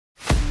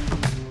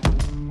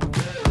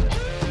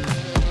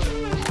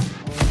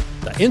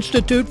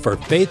Institute for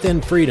Faith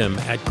and Freedom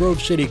at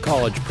Grove City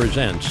College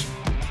presents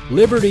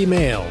Liberty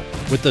Mail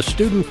with the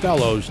Student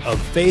Fellows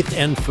of Faith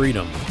and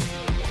Freedom.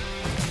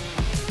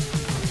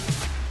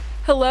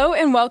 Hello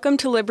and welcome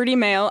to Liberty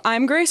Mail.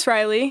 I'm Grace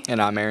Riley. And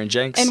I'm Aaron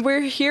Jenks. And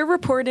we're here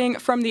reporting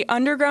from the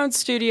underground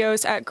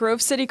studios at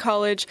Grove City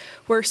College.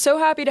 We're so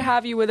happy to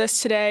have you with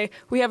us today.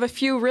 We have a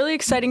few really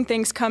exciting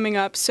things coming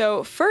up.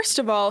 So first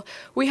of all,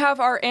 we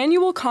have our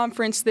annual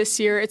conference this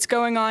year. It's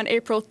going on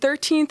April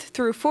 13th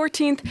through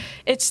 14th.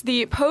 It's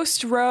the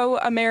Post-Roe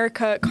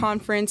America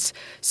Conference.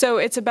 So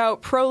it's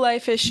about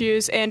pro-life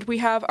issues. And we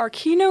have our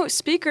keynote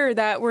speaker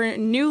that we're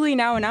newly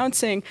now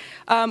announcing,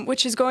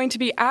 which is going to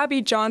be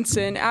Abby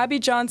Johnson.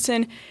 Abby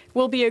Johnson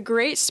will be a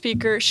great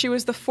speaker. She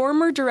was the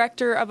former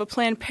director of a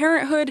Planned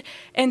Parenthood,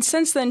 and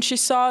since then she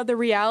saw the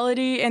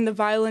reality and the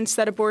violence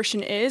that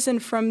abortion is,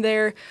 and from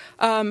there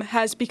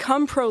has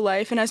become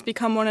pro-life and has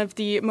become one of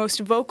the most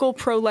vocal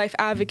pro-life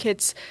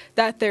advocates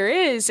that there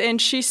is.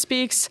 And she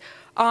speaks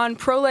on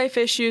pro-life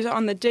issues,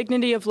 on the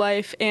dignity of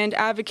life, and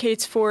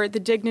advocates for the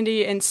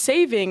dignity and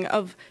saving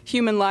of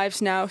human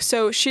lives now.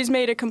 So she's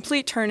made a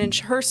complete turn, and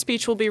her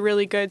speech will be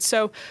really good.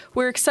 So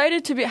we're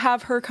excited to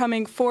have her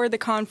coming for the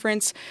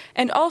conference,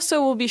 and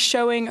also we'll be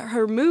showing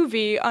her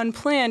movie,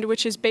 Unplanned,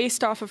 which is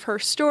based off of her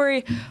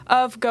story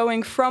of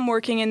going from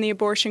working in the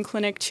abortion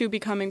clinic to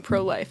becoming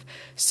pro-life.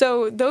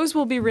 So those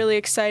will be really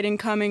exciting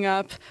coming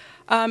up.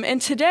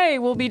 And today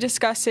we'll be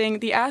discussing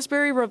the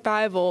Asbury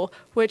Revival,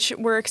 which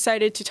we're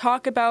excited to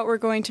talk about. We're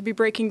going to be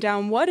breaking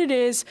down what it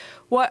is,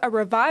 what a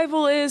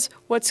revival is,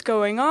 what's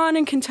going on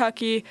in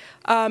Kentucky,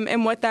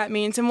 and what that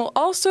means. And we'll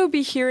also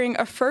be hearing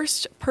a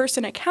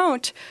first-person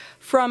account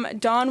from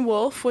Don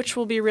Wolf, which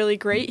will be really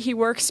great. He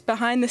works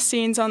behind the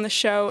scenes on the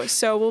show,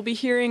 so we'll be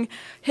hearing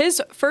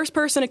his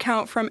first-person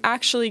account from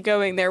actually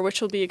going there,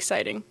 which will be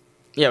exciting.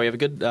 Yeah, we have a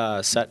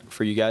good set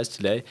for you guys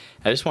today.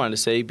 I just wanted to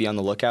say be on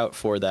the lookout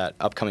for that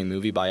upcoming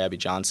movie by Abby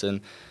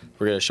Johnson.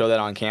 We're going to show that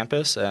on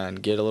campus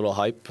and get a little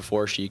hype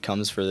before she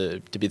comes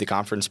to be the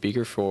conference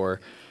speaker for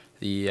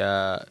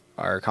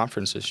our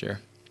conference this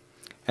year.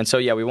 And so,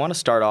 yeah, we want to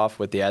start off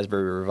with the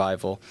Asbury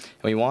Revival,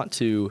 and we want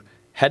to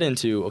head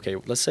into, okay,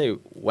 let's say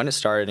when it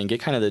started and get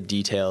kind of the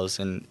details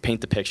and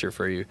paint the picture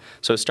for you.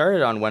 So it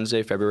started on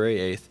Wednesday, February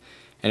 8th,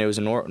 and it was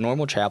a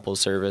normal chapel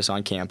service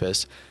on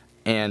campus,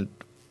 and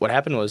what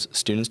happened was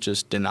students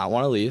just did not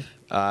want to leave.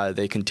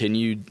 They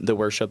continued the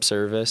worship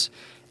service,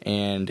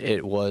 and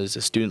it was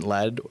a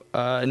student-led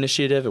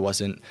initiative. It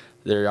wasn't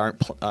there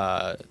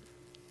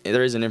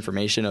isn't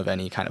information of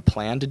any kind of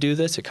plan to do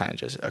this. It kind of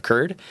just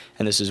occurred,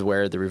 and this is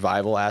where the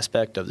revival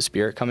aspect of the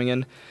Spirit coming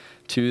in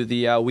to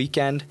the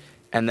weekend,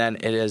 and then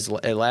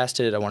it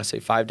lasted, I want to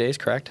say 5 days,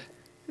 correct?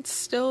 It's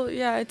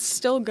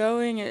still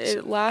going.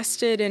 It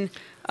lasted, and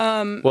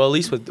well, at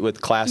least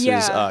with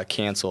classes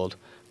canceled.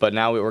 But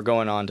now we're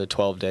going on to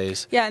 12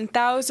 days. Yeah, and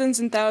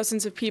thousands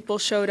of people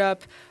showed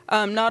up,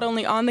 not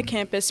only on the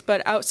campus,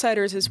 but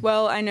outsiders as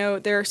well. I know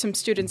there are some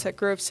students at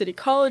Grove City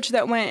College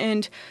that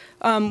went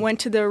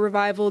to the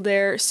revival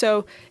there.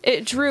 So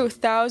it drew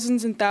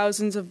thousands and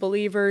thousands of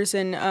believers,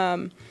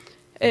 and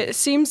it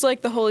seems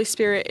like the Holy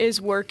Spirit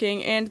is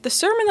working. And the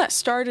sermon that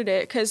started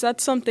it, because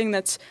that's something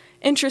that's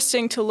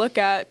interesting to look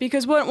at,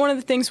 because one of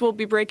the things we'll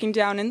be breaking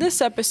down in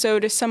this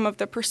episode is some of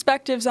the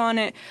perspectives on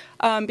it,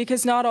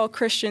 because not all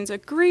Christians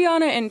agree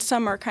on it, and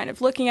some are kind of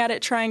looking at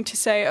it trying to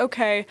say,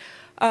 okay,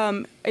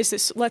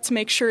 let's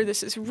make sure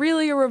this is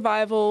really a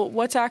revival,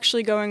 what's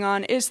actually going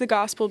on, is the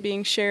gospel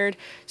being shared?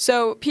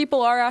 So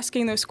people are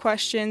asking those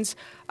questions,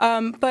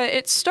 but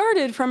it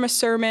started from a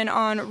sermon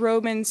on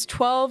Romans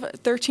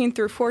 12:13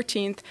 through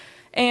 14th.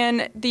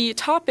 And the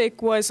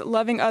topic was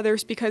loving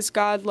others because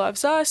God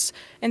loves us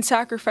and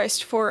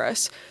sacrificed for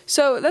us.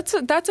 So that's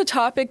a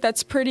topic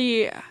that's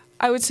pretty,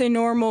 I would say,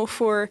 normal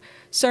for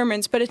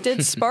sermons, but it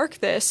did spark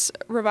this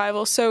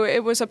revival. So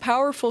it was a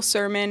powerful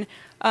sermon.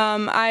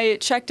 I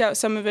checked out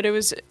some of it. It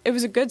was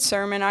a good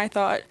sermon, I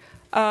thought.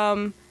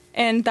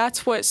 And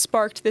that's what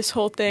sparked this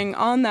whole thing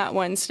on that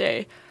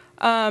Wednesday.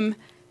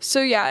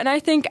 So yeah, and I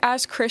think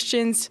as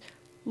Christians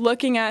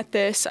looking at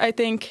this, I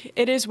think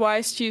it is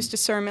wise to use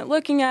discernment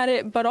looking at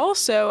it, but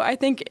also I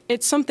think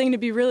it's something to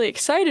be really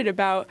excited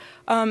about,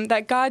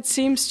 that God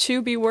seems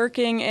to be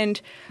working, and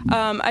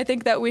I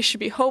think that we should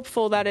be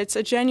hopeful that it's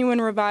a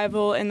genuine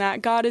revival and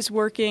that God is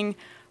working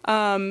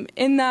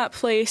in that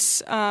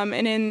place,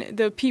 and in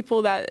the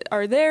people that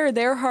are there,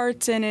 their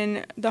hearts, and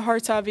in the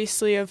hearts,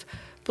 obviously, of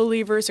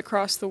believers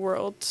across the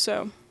world.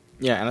 So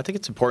yeah, and I think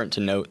it's important to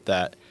note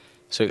that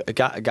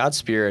God's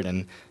Spirit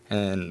and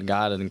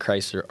God and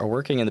Christ are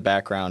working in the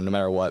background no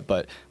matter what.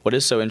 But what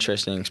is so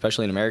interesting,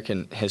 especially in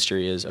American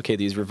history, is, okay,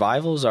 these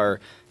revivals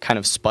are kind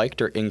of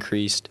spiked or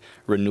increased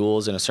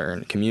renewals in a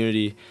certain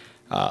community,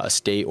 a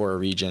state, or a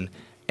region.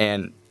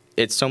 And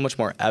it's so much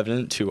more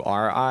evident to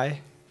our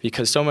eye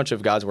because so much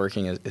of God's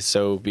working is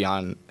so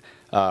beyond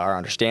our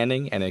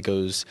understanding, and it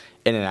goes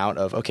in and out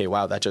of, okay,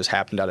 wow, that just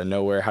happened out of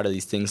nowhere. How do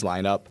these things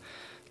line up?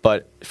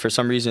 But for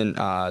some reason,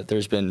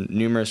 there's been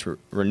numerous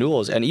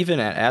renewals, and even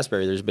at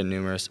Asbury, there's been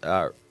numerous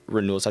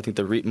renewals. I think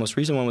the most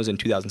recent one was in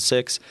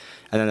 2006,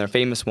 and then their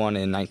famous one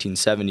in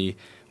 1970,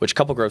 which a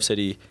couple Grove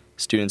City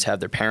students have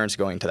their parents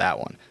going to that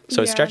one.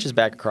 So it stretches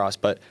back across,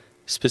 but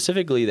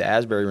specifically the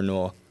Asbury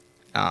renewal,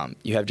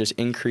 you have just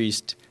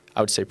increased,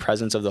 I would say,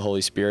 presence of the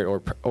Holy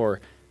Spirit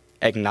or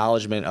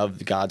acknowledgement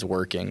of God's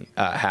working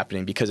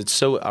happening, because it's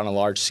so on a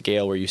large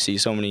scale where you see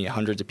so many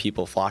hundreds of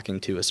people flocking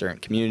to a certain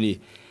community,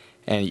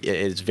 and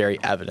it's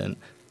very evident.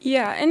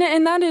 Yeah,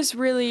 and that's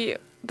really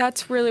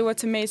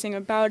what's amazing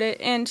about it.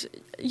 And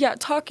yeah,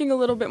 talking a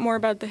little bit more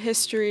about the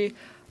history,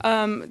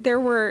 there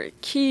were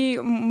key,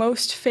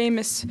 most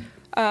famous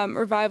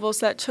revivals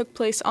that took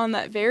place on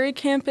that very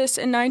campus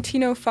in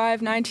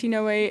 1905,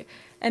 1908,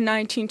 and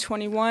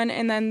 1921,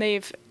 and then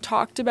they've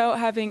talked about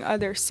having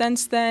others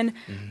since then.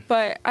 Mm-hmm.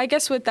 But I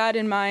guess with that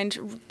in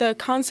mind, the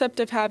concept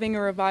of having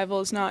a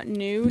revival is not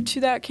new to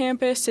that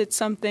campus. It's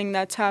something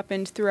that's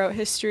happened throughout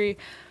history.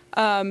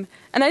 And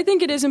I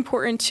think it is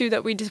important, too,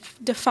 that we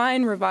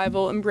define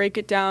revival and break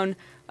it down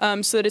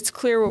so that it's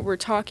clear what we're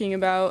talking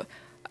about.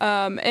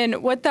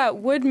 And what that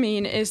would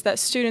mean is that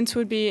students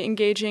would be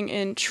engaging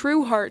in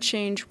true heart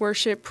change,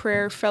 worship,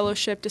 prayer,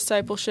 fellowship,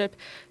 discipleship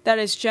that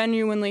is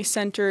genuinely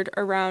centered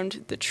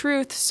around the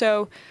truth.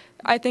 So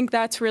I think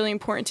that's really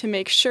important to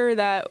make sure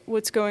that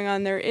what's going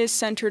on there is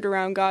centered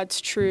around God's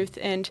truth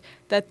and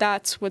that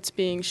that's what's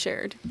being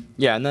shared.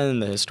 Yeah, and then in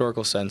the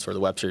historical sense, or the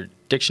Webster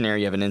Dictionary,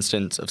 you have an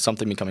instance of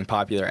something becoming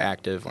popular,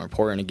 active, or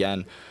important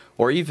again.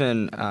 Or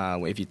even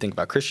if you think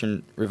about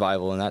Christian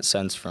revival in that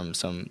sense from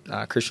some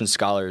Christian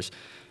scholars,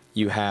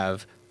 you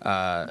have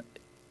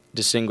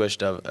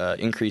distinguished of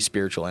increased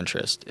spiritual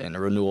interest and a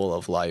renewal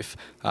of life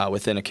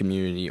within a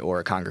community or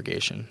a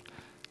congregation.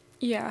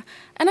 Yeah,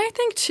 and I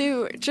think,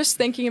 too, just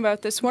thinking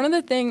about this, one of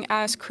the things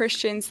as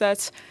Christians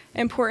that's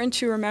important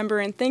to remember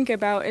and think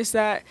about is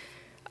that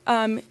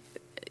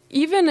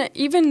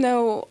even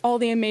though all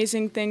the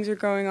amazing things are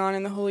going on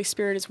and the Holy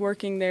Spirit is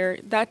working there,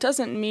 that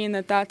doesn't mean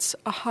that that's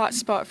a hot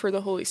spot for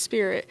the Holy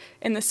Spirit,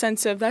 in the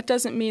sense of that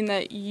doesn't mean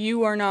that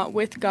you are not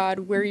with God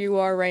where you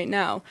are right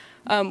now,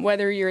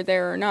 whether you're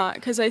there or not.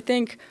 Because I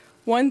think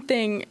one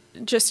thing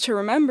just to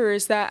remember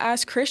is that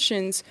as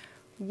Christians,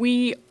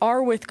 we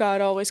are with God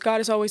always. God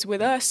is always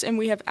with us, and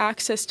we have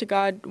access to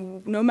God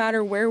no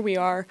matter where we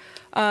are,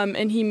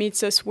 and He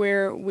meets us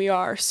where we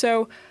are.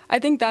 So I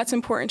think that's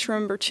important to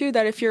remember, too,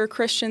 that if you're a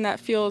Christian that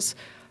feels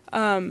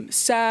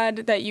sad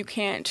that you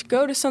can't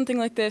go to something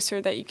like this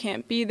or that you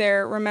can't be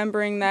there,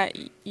 remembering that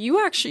you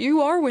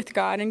are with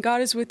God and God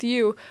is with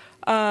you,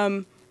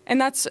 and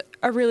that's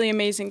a really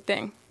amazing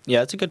thing. Yeah,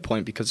 that's a good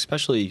point, because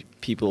especially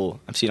people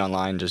I've seen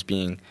online just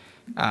being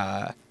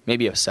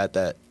maybe upset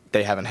that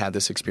they haven't had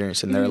this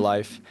experience in their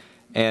life.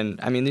 And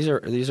I mean, these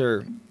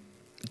are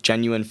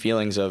genuine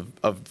feelings of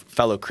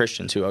fellow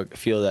Christians who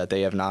feel that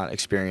they have not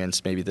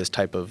experienced maybe this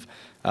type of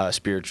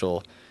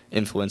spiritual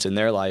influence in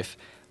their life.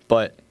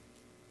 But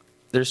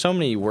there's so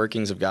many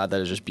workings of God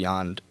that is just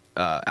beyond,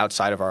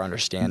 outside of our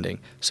understanding.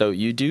 So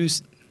we're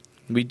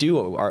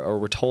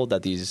told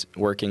that these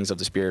workings of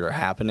the Spirit are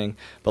happening.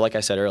 But like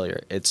I said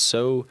earlier, it's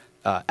so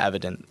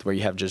evident where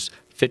you have just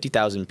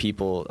 50,000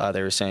 people,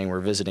 they were saying, were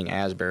visiting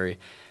Asbury.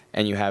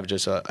 And you have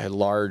just a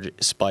large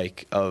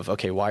spike of,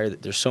 okay, why are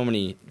there's so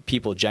many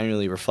people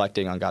genuinely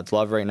reflecting on God's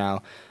love right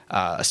now,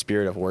 a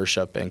spirit of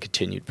worship and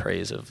continued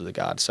praise of the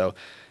God. So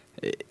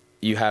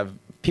you have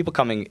people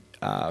coming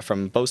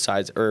from both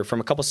sides, or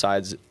from a couple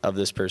sides of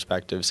this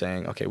perspective,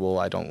 saying, okay, well,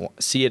 I don't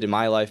see it in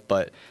my life,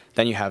 but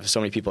then you have so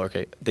many people,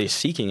 okay, they're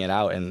seeking it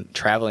out and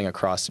traveling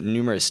across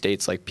numerous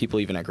states, like people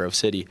even at Grove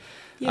City,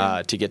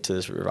 to get to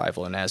this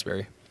revival in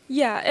Asbury.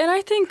 Yeah, and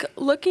I think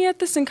looking at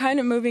this and kind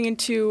of moving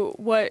into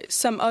what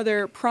some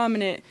other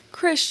prominent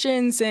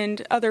Christians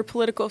and other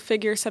political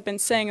figures have been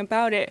saying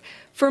about it,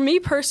 for me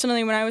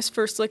personally, when I was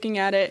first looking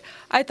at it,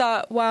 I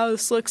thought, wow,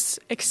 this looks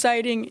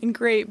exciting and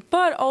great,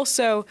 but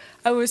also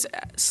I was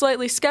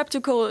slightly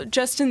skeptical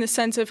just in the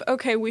sense of,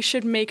 okay, we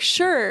should make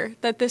sure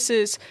that this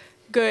is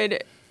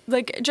good,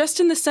 like just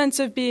in the sense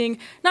of being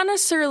not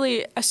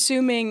necessarily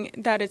assuming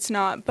that it's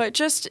not, but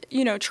just,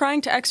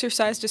 trying to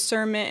exercise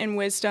discernment and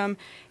wisdom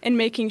and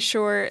making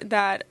sure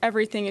that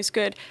everything is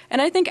good.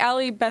 And I think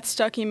Allie Beth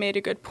Stuckey made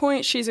a good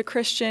point. She's a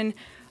Christian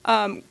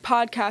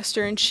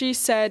podcaster, and she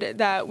said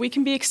that we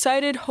can be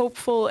excited,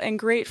 hopeful, and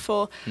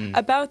grateful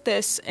about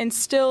this and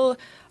still,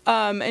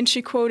 and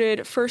she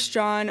quoted 1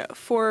 John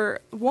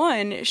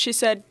 4:1. She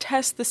said,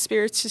 test the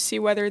spirits to see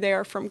whether they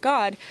are from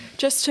God,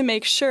 just to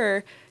make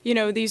sure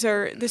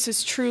this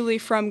is truly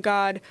from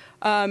God.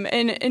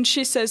 And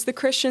she says, the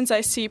Christians I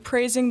see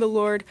praising the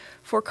Lord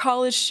for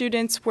college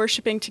students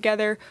worshiping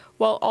together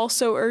while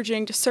also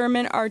urging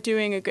discernment are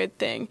doing a good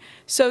thing.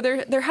 So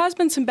there has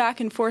been some back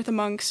and forth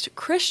amongst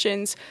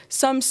Christians,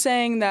 some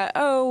saying that,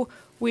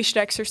 we should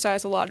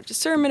exercise a lot of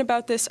discernment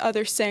about this,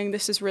 others saying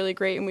this is really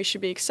great and we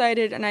should be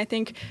excited. And I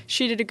think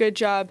she did a good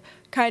job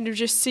kind of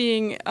just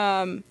seeing,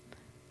 I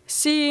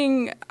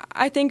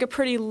think,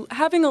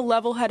 having a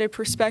level-headed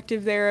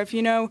perspective there of,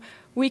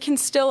 we can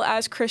still,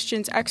 as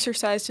Christians,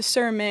 exercise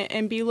discernment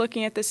and be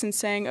looking at this and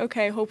saying,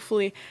 okay,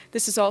 hopefully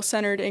this is all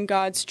centered in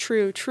God's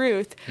true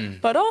truth.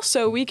 But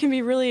also, we can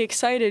be really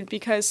excited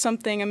because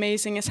something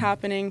amazing is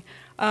happening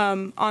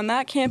on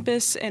that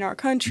campus, in our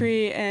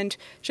country, and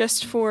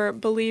just for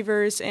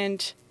believers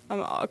and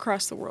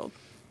across the world.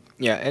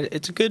 Yeah, and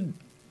it's a good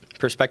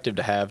perspective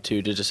to have,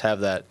 too, to just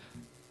have that,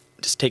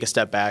 just take a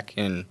step back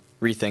and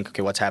rethink,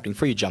 okay, what's happening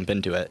before you jump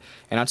into it.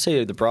 And I'd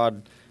say the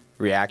broad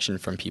reaction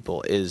from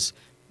people is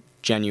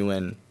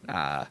genuine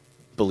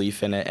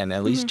belief in it, and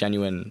at least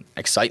genuine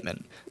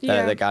excitement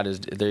that God is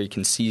there. You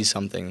can see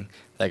something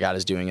that God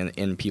is doing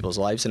in people's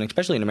lives, and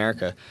especially in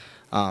America,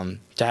 to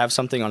have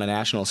something on a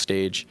national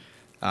stage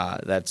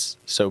that's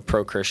so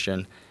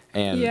pro-Christian,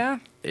 and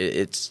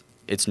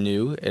it's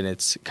new and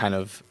it's kind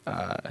of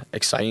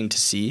exciting to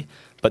see.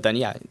 But then,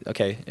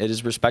 it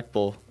is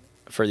respectable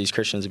for these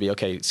Christians to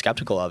be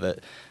skeptical of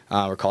it.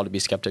 We're called to be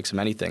skeptics of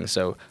many things.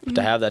 So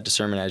to have that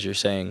discernment, as you're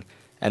saying,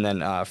 and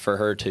then for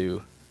her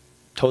to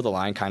toe the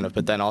line, kind of,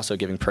 but then also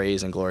giving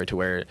praise and glory to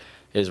where it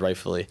is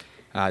rightfully.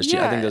 I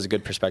think there's a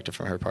good perspective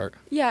from her part.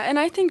 Yeah, and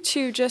I think,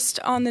 too, just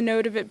on the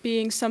note of it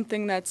being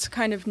something that's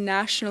kind of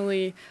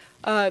nationally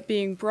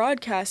being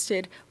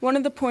broadcasted, one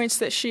of the points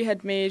that she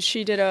had made,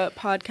 she did a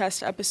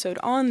podcast episode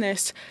on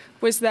this,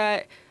 was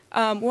that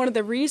one of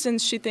the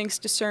reasons she thinks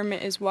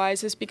discernment is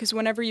wise is because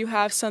whenever you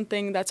have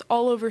something that's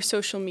all over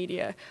social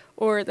media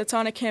or that's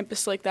on a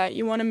campus like that,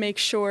 you want to make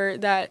sure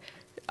that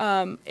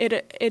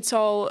it's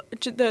all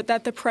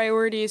that the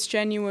priority is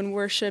genuine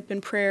worship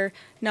and prayer,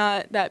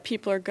 not that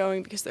people are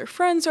going because their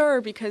friends are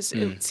or because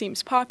it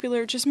seems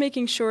popular. Just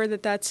making sure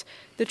that that's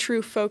the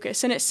true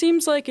focus, and it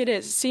seems like it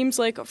is. It seems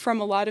like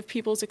from a lot of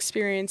people's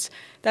experience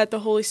that the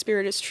Holy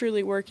Spirit is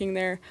truly working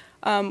there,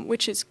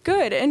 which is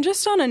good. And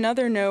just on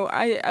another note,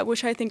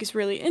 which I think is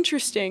really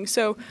interesting.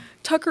 So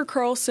Tucker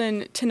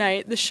Carlson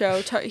tonight, the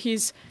show,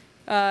 he's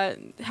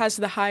has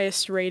the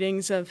highest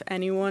ratings of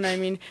anyone. I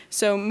mean,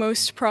 so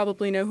most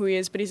probably know who he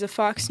is, but he's a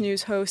Fox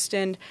News host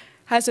and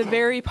has a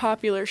very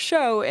popular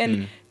show.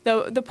 And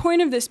the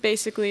point of this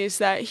basically is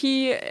that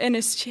he and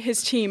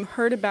his team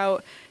heard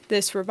about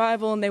this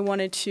revival and they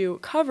wanted to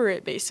cover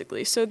it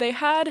basically. So they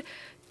had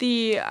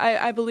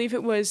I believe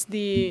it was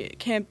the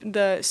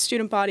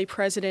student body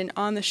president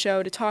on the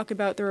show to talk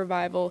about the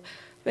revival.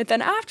 But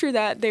then after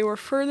that, they were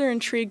further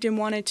intrigued and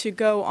wanted to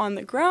go on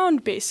the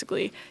ground,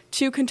 basically,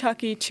 to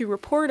Kentucky to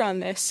report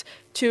on this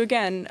to,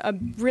 again, a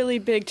really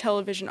big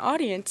television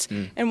audience.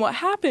 And what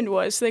happened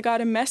was they got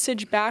a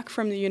message back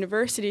from the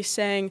university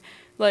saying,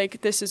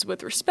 like, this is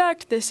with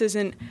respect, this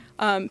isn't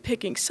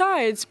picking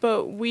sides,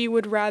 but we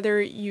would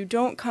rather you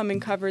don't come and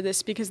cover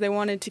this because they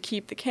wanted to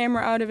keep the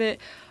camera out of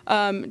it.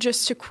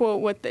 Just to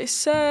quote what they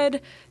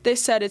said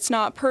it's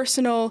not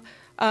personal.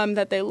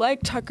 That they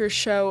like Tucker's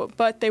show,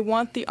 but they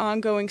want the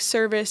ongoing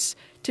service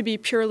to be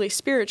purely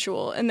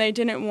spiritual, and they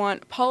didn't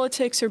want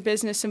politics or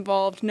business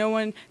involved.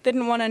 They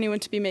didn't want anyone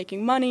to be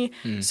making money.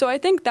 So I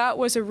think that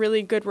was a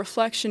really good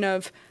reflection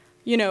of,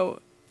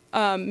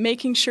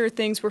 making sure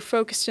things were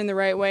focused in the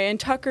right way. And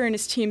Tucker and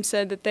his team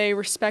said that they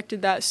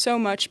respected that so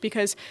much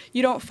because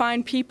you don't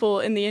find people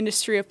in the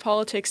industry of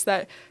politics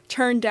that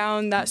turn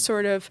down that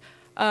sort of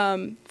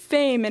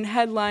fame and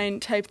headline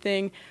type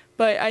thing.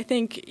 But I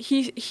think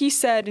he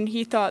said and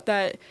he thought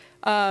that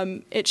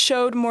it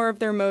showed more of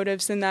their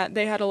motives and that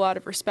they had a lot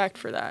of respect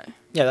for that.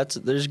 Yeah,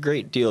 there's a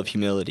great deal of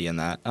humility in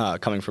that,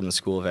 coming from the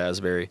School of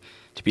Asbury,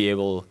 to be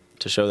able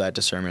to show that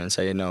discernment and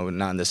say, no,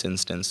 not in this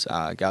instance.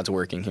 God's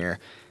working here.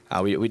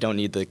 We don't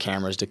need the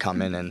cameras to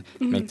come in and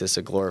make this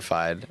a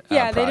glorified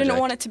project. They didn't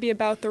want it to be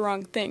about the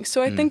wrong thing.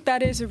 So I think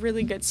that is a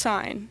really good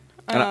sign.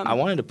 And I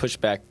wanted to push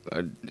back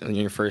on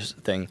your first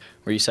thing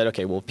where you said,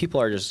 okay, well,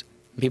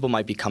 people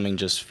might be coming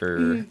just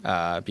for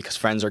because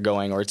friends are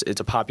going, or it's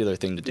a popular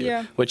thing to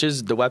do, which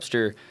is the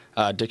Webster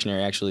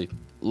Dictionary actually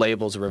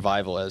labels a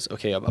revival as,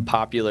 okay, a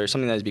popular,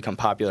 something that has become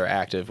popular,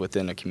 active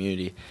within a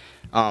community.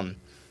 And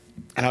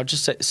I'll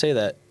just say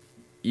that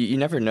you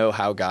never know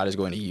how God is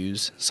going to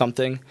use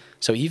something.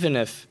 So even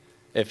if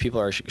people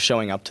are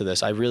showing up to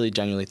this, I really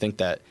genuinely think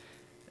that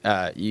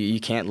you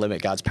can't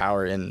limit God's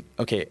power. And,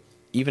 okay,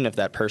 even if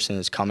that person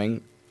is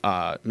coming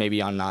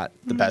maybe on not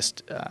the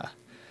best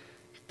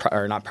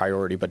or not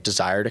priority, but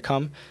desire to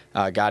come,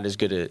 God is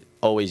good at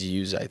always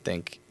use, I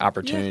think,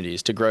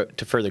 opportunities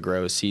to further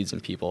grow seeds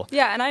in people.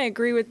 Yeah, and I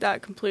agree with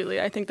that completely.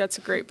 I think that's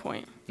a great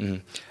point.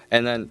 And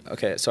then,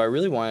 okay, so I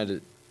really wanted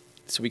to,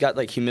 so we got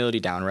like humility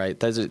down, right?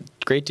 There's a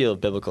great deal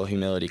of biblical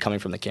humility coming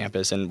from the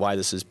campus and why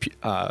this is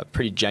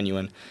pretty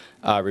genuine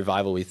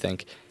revival, we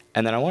think.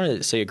 And then I wanted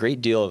to say a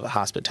great deal of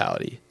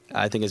hospitality,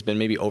 I think, has been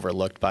maybe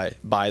overlooked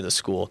by the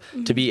school,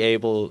 to be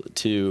able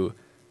to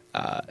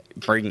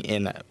bring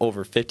in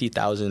over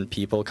 50,000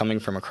 people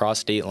coming from across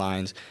state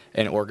lines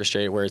and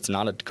orchestrate it where it's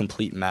not a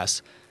complete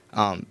mess.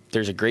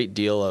 There's a great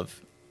deal of,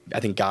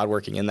 I think, God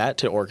working in that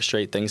to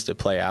orchestrate things to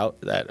play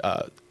out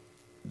that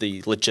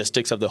the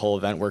logistics of the whole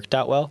event worked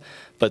out well,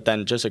 but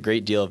then just a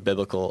great deal of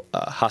biblical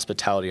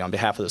hospitality on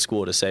behalf of the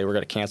school to say we're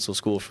going to cancel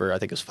school for, I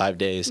think it was 5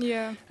 days.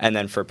 Yeah. And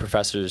then for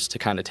professors to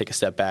kind of take a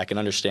step back and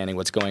understanding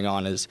what's going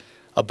on is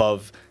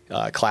above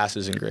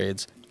classes and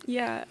grades.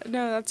 Yeah,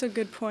 no, that's a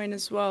good point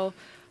as well.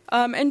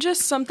 And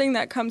just something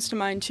that comes to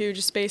mind too,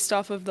 just based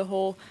off of the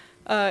whole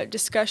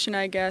discussion,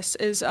 I guess,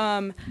 is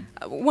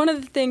one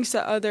of the things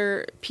that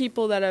other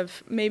people that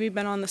have maybe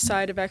been on the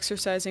side of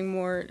exercising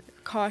more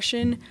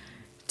caution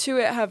to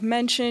it have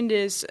mentioned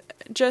is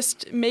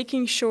just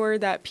making sure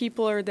that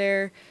people are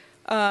there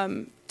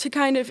to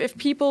kind of, if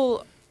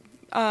people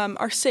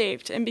are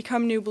saved and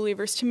become new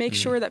believers, to make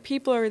sure that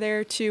people are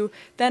there to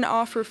then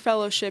offer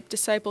fellowship,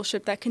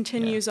 discipleship that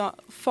continues on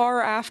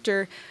far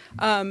after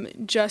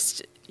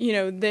just,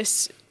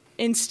 this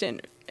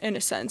instant, in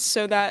a sense,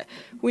 so that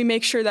we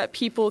make sure that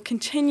people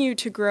continue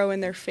to grow in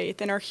their faith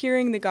and are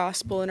hearing the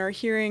gospel and are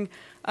hearing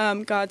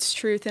God's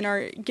truth and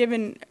are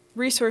given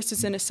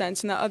resources, in a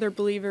sense, and that other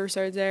believers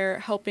are there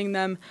helping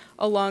them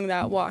along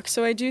that walk.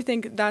 So I do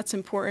think that's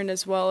important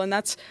as well, and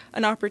that's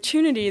an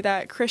opportunity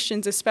that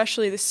Christians,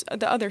 especially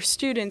the other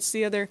students,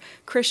 the other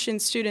Christian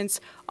students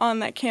on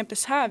that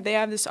campus have. They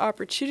have this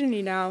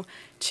opportunity now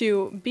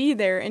to be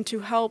there and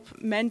to help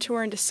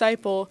mentor and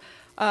disciple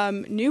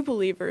new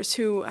believers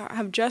who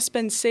have just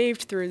been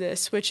saved through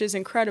this, which is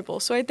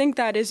incredible. So I think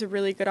that is a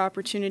really good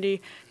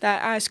opportunity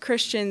that as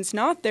Christians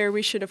not there,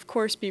 we should of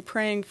course be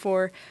praying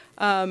for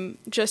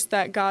just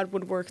that God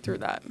would work through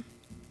that.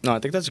 No, I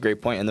think that's a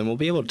great point. And then we'll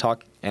be able to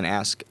talk and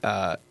ask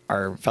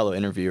our fellow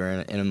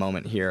interviewer in a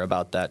moment here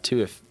about that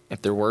too,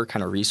 if there were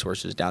kind of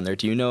resources down there.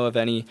 Do you know of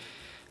any?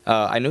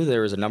 I know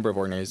there was a number of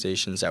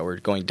organizations that were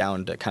going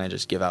down to kind of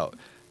just give out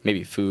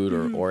maybe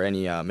food or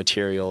any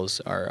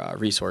materials or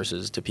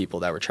resources to people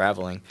that were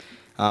traveling.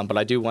 But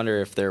I do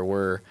wonder if there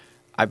were,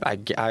 I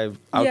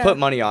would put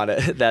money on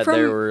it, that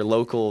there were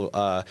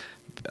local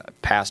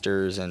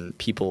pastors and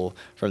people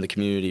from the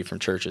community, from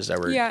churches that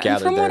were gathered there to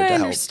help. From what I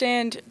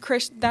understand,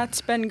 Chris,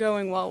 that's been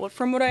going well.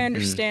 From what I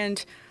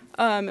understand,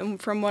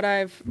 and from what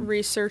I've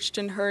researched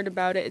and heard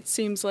about it, it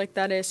seems like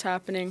that is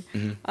happening.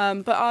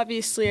 But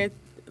obviously,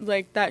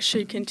 that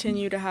should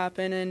continue to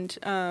happen,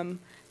 and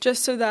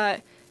just so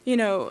that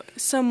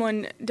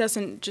someone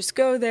doesn't just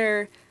go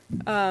there,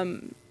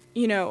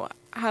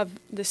 have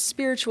this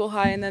spiritual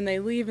high and then they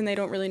leave and they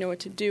don't really know what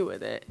to do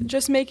with it.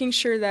 Just making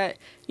sure that,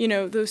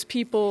 those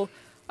people,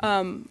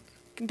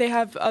 they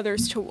have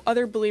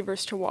other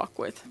believers to walk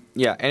with.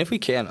 Yeah, and if we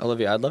can,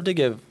 Olivia, I'd love to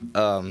give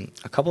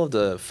a couple of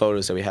the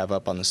photos that we have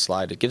up on the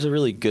slide. It gives a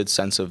really good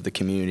sense of the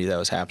community that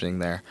was happening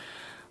there.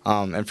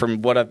 And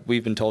from what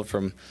we've been told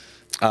from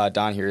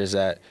Don here is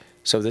that,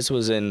 so this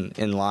was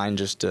in line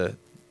just to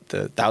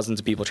the thousands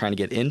of people trying to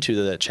get into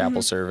the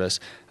chapel service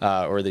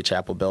or the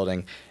chapel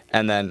building,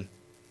 and then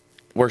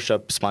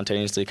worship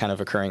spontaneously kind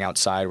of occurring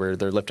outside where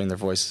they're lifting their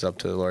voices up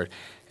to the Lord.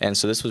 And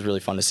so this was really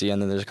fun to see. And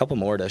then there's a couple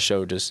more to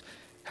show just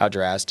how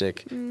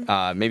drastic,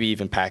 maybe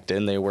even packed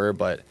in they were,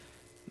 but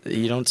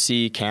you don't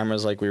see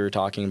cameras like we were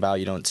talking about.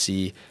 You don't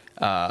see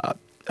a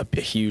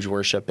huge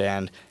worship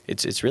band.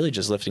 It's really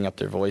just lifting up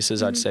their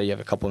voices. I'd say you have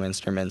a couple of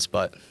instruments,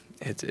 but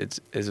it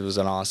was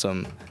an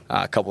awesome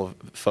couple of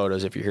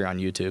photos if you're here on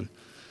YouTube.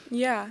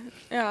 Yeah,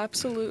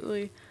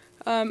 absolutely.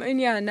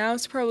 Now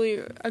it's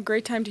probably a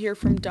great time to hear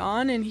from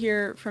Don and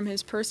hear from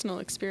his personal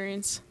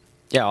experience.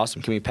 Yeah,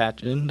 awesome. Can we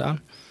patch in,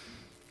 Don?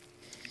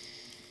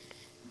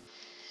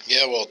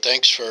 Yeah, well,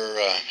 thanks for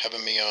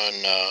having me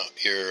on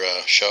your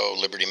show,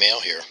 Liberty Mail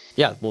here.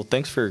 Yeah, well,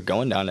 thanks for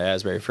going down to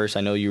Asbury first.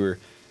 I know you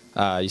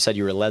said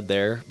you were led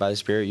there by the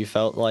Spirit, you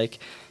felt like.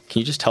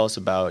 Can you just tell us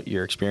about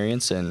your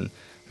experience and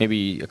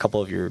maybe a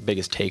couple of your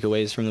biggest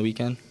takeaways from the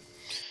weekend?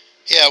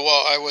 Yeah,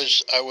 well, I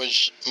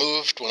was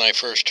moved when I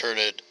first heard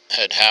it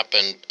had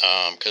happened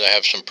because I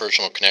have some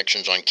personal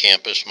connections on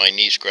campus. My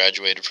niece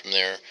graduated from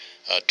there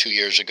 2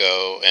 years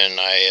ago, and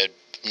I had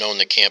known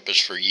the campus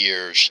for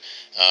years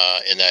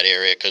in that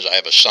area because I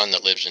have a son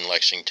that lives in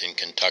Lexington,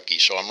 Kentucky.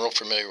 So I'm real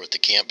familiar with the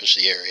campus,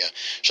 the area.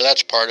 So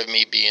that's part of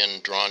me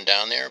being drawn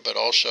down there. But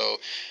also,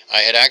 I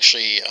had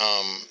actually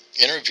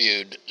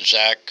interviewed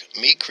Zach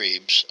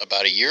Meekreebs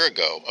about a year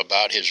ago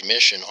about his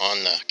mission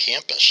on the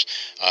campus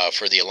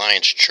for the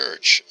Alliance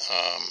Church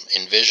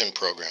Envision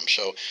program.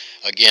 So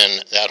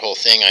again, that whole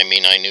thing, I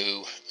mean, I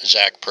knew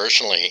Zach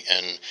personally,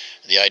 and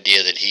the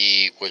idea that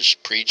he was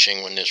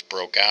preaching when this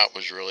broke out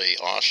was really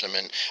awesome.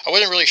 And I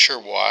wasn't really sure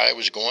why I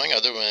was going,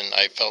 other than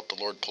I felt the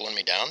Lord pulling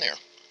me down there.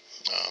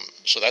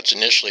 So that's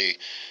initially,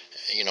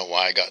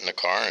 why I got in the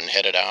car and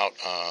headed out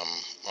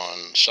on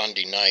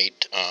Sunday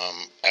night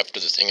after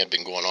the thing had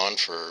been going on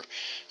for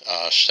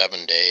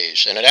 7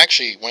 days. And it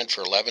actually went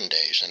for 11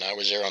 days, and I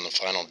was there on the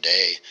final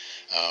day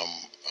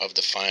of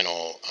the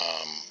final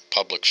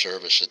public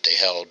service that they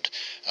held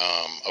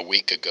a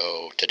week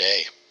ago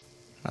today.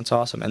 That's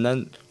awesome. And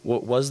then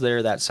was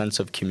there that sense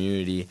of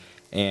community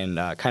and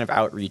kind of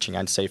outreaching,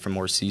 I'd say, from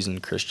more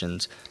seasoned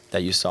Christians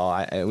that you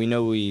saw? We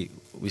know we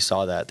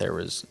saw that there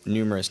was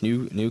numerous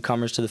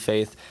newcomers to the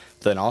faith,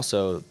 but then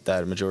also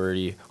that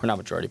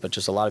but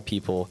just a lot of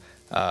people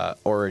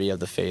oratory of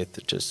the faith,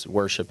 just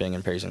worshiping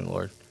and praising the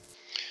Lord?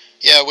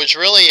 Yeah, it was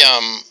really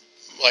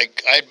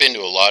like I'd been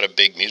to a lot of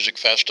big music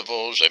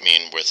festivals. I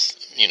mean, with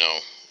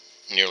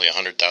nearly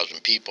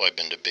 100,000 people. I've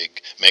been to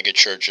big mega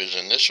churches,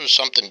 and this was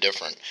something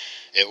different.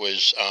 It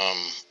was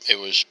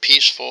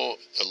peaceful,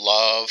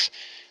 love.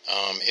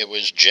 It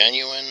was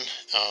genuine,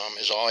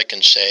 is all I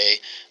can say.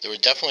 There was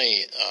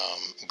definitely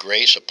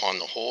grace upon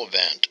the whole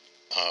event,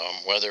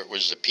 whether it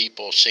was the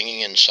people singing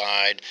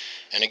inside.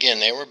 And again,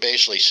 they were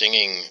basically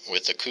singing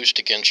with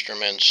acoustic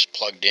instruments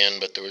plugged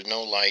in, but there was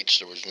no lights,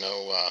 there was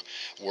no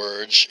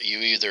words. You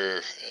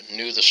either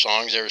knew the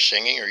songs they were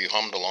singing or you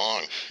hummed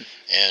along.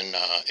 And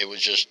it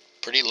was just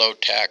pretty low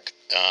tech.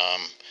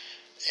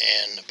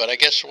 But I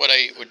guess what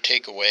I would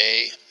take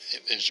away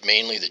is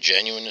mainly the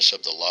genuineness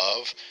of the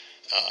love.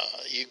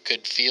 You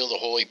could feel the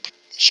Holy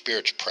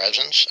Spirit's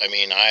presence. I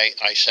mean,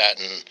 I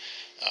sat and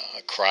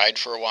cried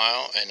for a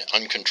while, and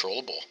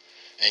uncontrollable.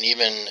 And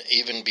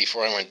even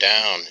before I went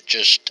down,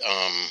 just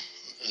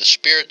the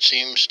Spirit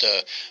seems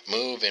to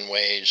move in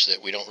ways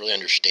that we don't really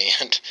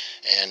understand.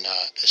 And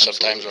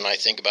sometimes when I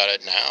think about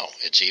it now,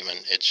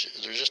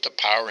 there's just a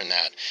power in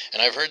that.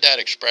 And I've heard that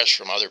expressed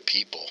from other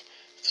people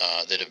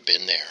that have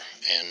been there.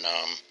 And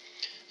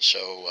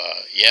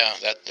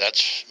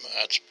that's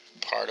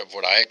part of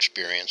what I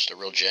experienced, the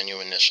real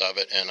genuineness of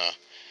it, and a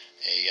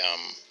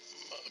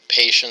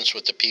patience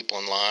with the people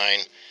in line.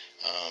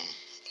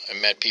 I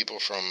met people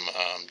from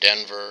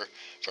Denver,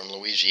 from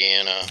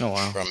Louisiana,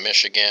 from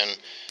Michigan.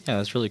 Yeah,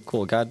 that's really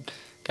cool. God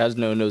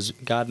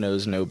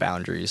knows no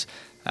boundaries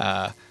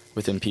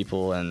within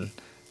people and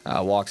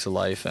walks of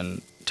life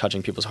and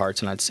touching people's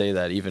hearts. And I'd say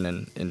that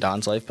even in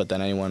Don's life, but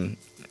then anyone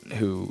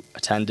who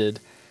attended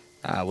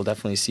will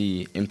definitely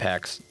see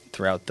impacts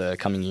throughout the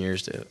coming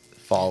years to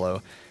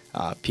follow.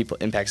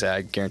 Impacts that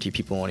I guarantee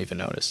people won't even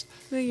notice.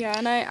 Yeah,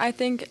 and I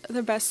think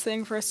the best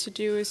thing for us to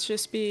do is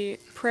just be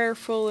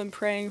prayerful and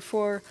praying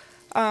for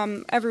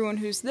everyone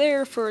who's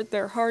there, for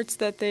their hearts,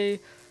 that they,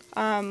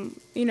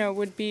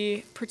 would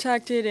be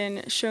protected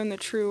and shown the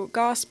true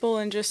gospel,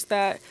 and just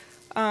that,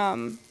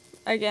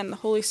 again, the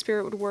Holy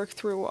Spirit would work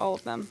through all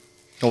of them.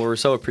 Well, we're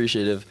so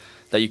appreciative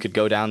that you could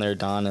go down there,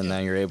 Don, and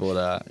then you're able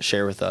to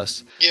share with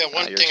us. Yeah,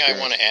 one thing experience. I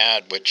want to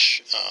add,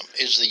 which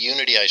is the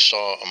unity I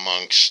saw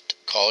amongst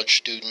college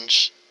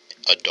students,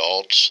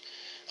 adults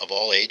of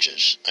all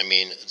ages. I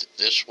mean,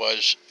 this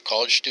was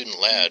college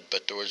student-led,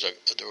 but there was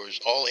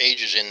all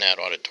ages in that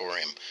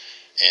auditorium,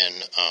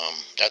 and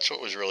that's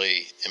what was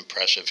really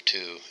impressive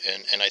too.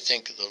 And I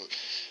think the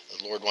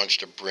Lord wants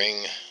to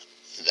bring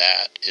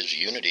that is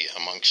unity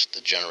amongst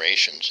the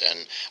generations.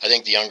 And I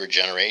think the younger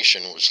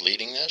generation was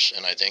leading this,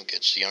 and I think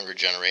it's the younger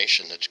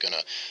generation that's going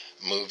to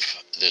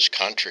move this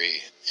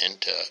country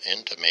into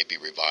maybe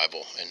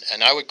revival.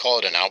 And I would call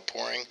it an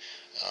outpouring,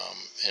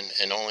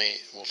 and only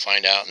we'll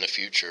find out in the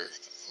future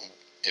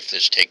if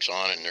this takes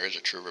on and there is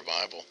a true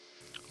revival.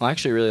 Well, I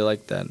actually really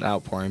like that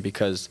outpouring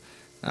because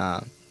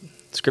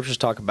scriptures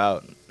talk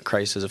about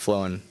Christ as a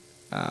flowing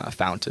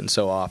fountain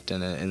so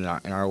often in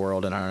our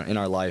world and in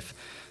our life.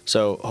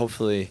 So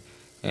hopefully,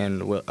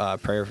 and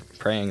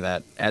praying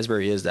that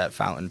Asbury is that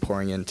fountain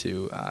pouring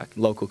into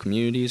local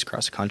communities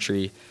across the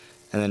country.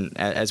 And then,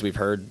 as we've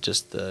heard,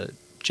 just the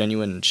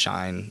genuine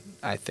shine,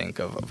 I think,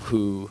 of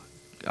who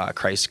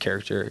Christ's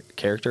character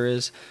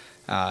is,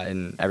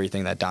 and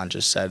everything that Don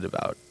just said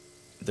about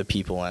the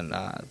people and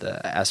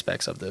the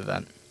aspects of the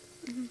event.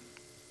 Mm-hmm.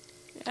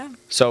 Yeah.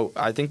 So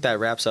I think that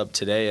wraps up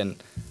today,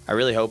 and I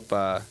really hope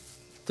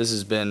this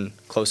has been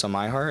close on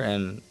my heart,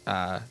 and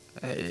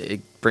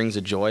it brings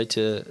a joy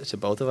to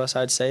both of us,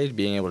 I'd say,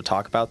 being able to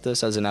talk about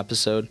this as an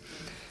episode.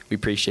 We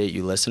appreciate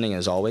you listening,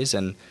 as always,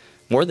 and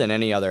more than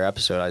any other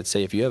episode, I'd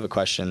say if you have a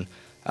question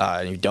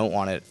and you don't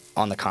want it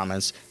on the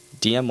comments,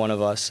 DM one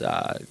of us,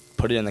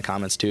 put it in the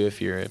comments too if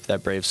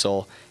that brave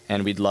soul,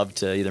 and we'd love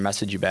to either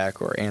message you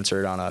back or answer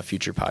it on a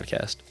future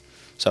podcast.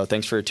 So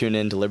thanks for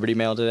tuning in to Liberty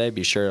Mail today.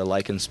 Be sure to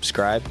like and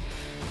subscribe.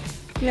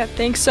 Yeah,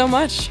 thanks so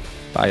much.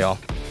 Bye, y'all.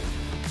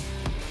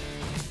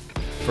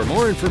 For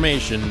more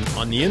information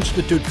on the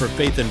Institute for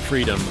Faith and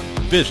Freedom,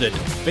 visit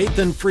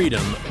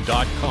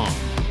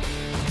faithandfreedom.com.